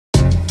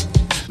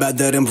Ben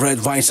derim red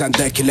wine sen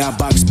tekila.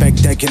 Bak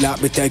spektaküler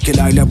bir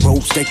tekilayla bro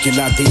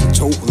tekila. Değil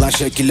çoğu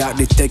şekil.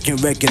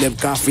 Nitekim vekilim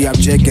kafiyem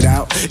check it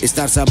out.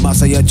 İstersen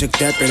masaya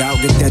çıktık,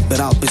 git tedbir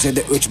al. Bize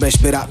de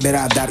 3-5 bira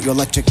birader.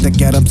 Yola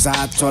çıktık yarım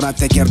saat sonra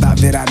Tekirdağ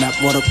virane.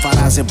 Moruk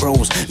Farazi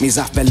Bronz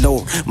Mizzah ve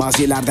low.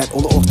 Mazilerden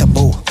ulu orta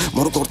bu.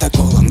 Moruk ortak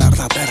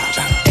olanlarla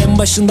beraber. En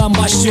başından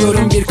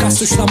başlıyorum birkaç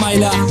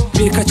suçlamayla.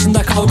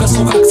 Birkaçında kavga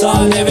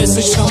sokakta, eve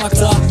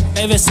sıçramakta.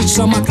 Eve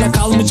sıçramakla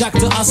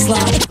kalmayacaktı asla.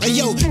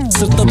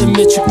 Sırtladım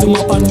ve çıktım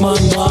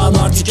apartmandan.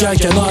 Artık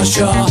yelken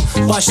aşağı,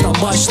 baştan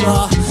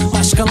başla.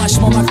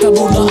 Başkalaşmamak da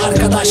burada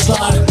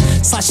arkadaşlar.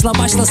 Saçla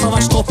başla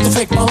savaş, top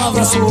tüfek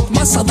palavra. Soğuk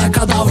masada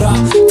kadavra,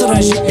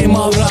 trajik bir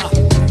mavra.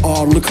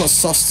 Ağırlık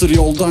hassastır,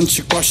 yoldan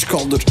çık baş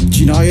kaldır.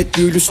 Cinayet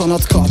büyülü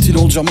sanat, katil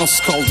olacağım az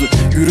kaldı.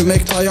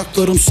 Yürümekte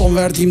ayaklarım son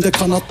verdiğimde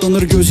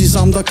kanatlanır. Göz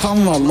hizamda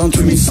kan var lan,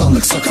 tüm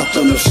insanlık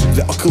sakatlanır.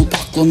 Ve akıl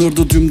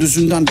paklanırdı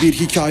dümdüzünden bir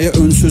hikaye.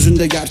 Ön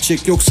sözünde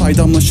gerçek yok,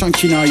 saydamlaşan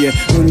kinaye.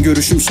 Ön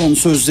görüşüm son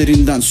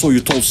sözlerinden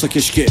soyut olsa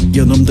keşke.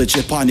 Yanımda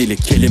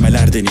cephanelik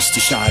kelimelerden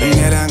istişare.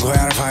 Gelen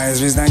koyar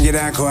faiz, bizden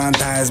giden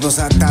kuantize. Bu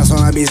saatten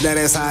sonra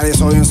bizlere sari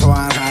soyun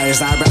soğan kayız.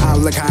 Darbe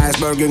allık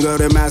iceberg'ün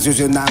görünmez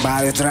yüzünden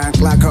bari. Trunk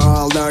like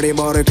all dirty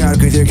boru kör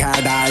küçük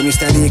her daim.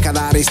 İstediği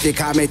kadar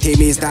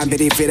istikametimizden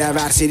biri fire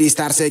versin.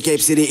 İstersek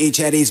hepsini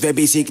içeriz ve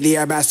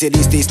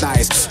bisikleyemezsiniz. This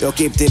nice.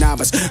 Yok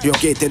iptinamız,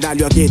 yok itidal,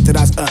 yok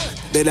itiraz.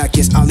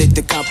 Bilakis al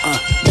intikam.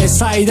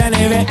 Mesaiden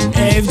eve,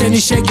 evden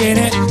işe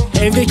gene.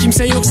 Evde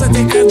kimse yoksa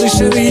tekrar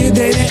dışarıyı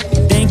dene.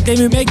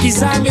 Denklemime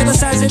gizem ya da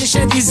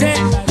serzenişe dize.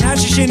 Her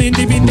şişenin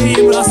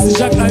dibindeyim,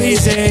 rastlayacaklar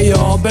ize.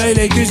 Yo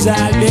böyle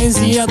güzel,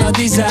 benzin ya da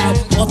dizel.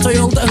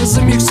 Otoyolda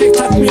hızım yüksek,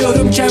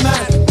 takmıyorum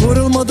kemer.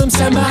 Vurulmadım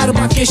semer,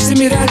 bak geçtim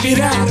birer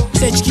birer.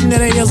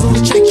 Seçkinlere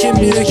yazılı çekim,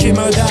 biri kim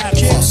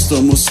öder? Hasta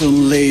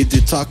mısın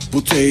lady, tak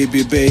bu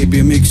teybi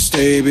baby.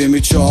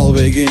 Mixtape'imi çal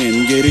ve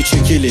gelin, geri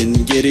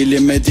çekilin.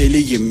 Gerilime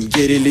deliyim,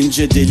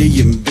 gerilince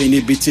deliyim.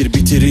 Beni bitir,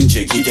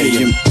 bitirince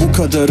gideyim. Bu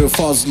kadarı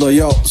fazla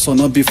ya,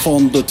 sana bir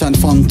fondöten.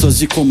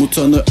 Fantazi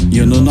komutanı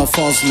yanına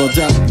fazla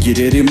der.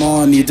 Girerim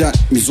aniden,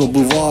 mizo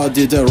bu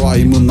vadede.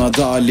 Rhyme'ın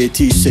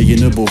adaleti ise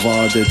yine bu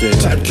vadede.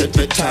 Terk et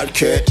ve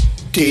terk et,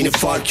 dini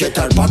fark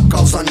eder.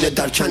 Bakkal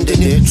zanneder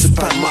kendini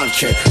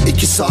süpermarket.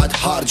 2 saat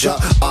harca,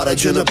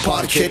 aracını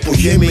park et. Bu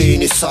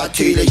yemeğini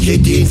saatiyle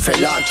yediğin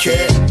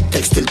felaket.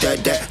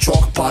 Tekstilde de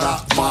çok para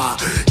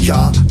var,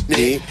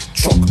 yani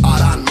çok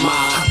aranma.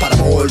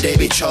 Para bolde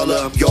bir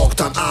çalım,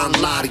 yoktan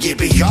anlar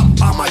gibi yap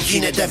ama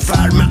yine de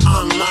verme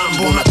anlam.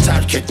 Buna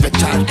terk et ve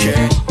terk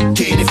et,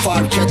 dini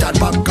fark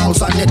eder. Bakkal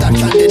zanneder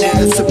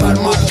kendini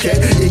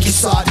süpermarket. 2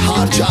 saat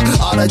harca,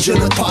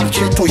 aracını park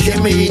et. O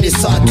yemeğini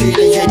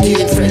saatiyle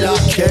yediğin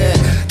felaket.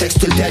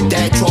 Tekstilde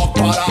de çok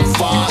para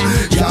var,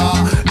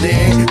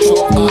 yani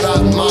çok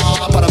aranma.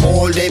 Para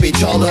bolde bir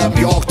çalım,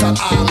 yoktan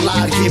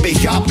anlar gibi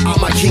yap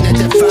ama yine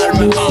de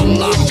verme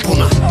anlam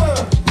buna.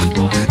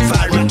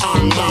 Verme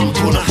anlam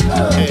buna.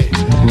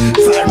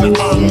 Verme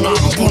anlam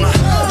buna.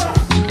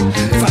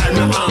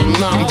 Verme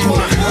anlam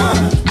buna.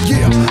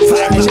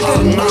 Verme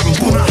anlam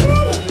buna.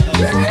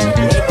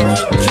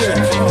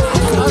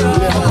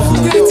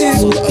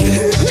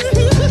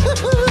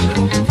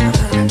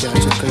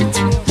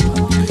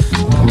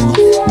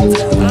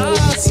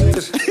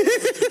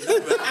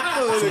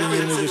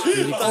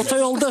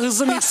 Otoyolda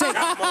hızım yüksek.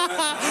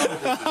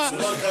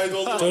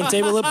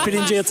 Turntable'ı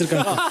pirince yatır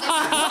kanka.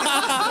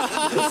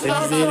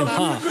 Temizleyelim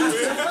ha.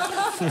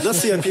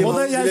 Nasıl yapayım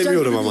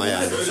bilemiyorum ama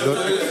yani.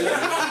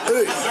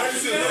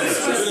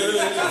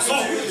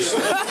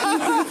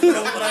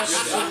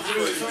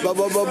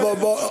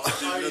 Baba.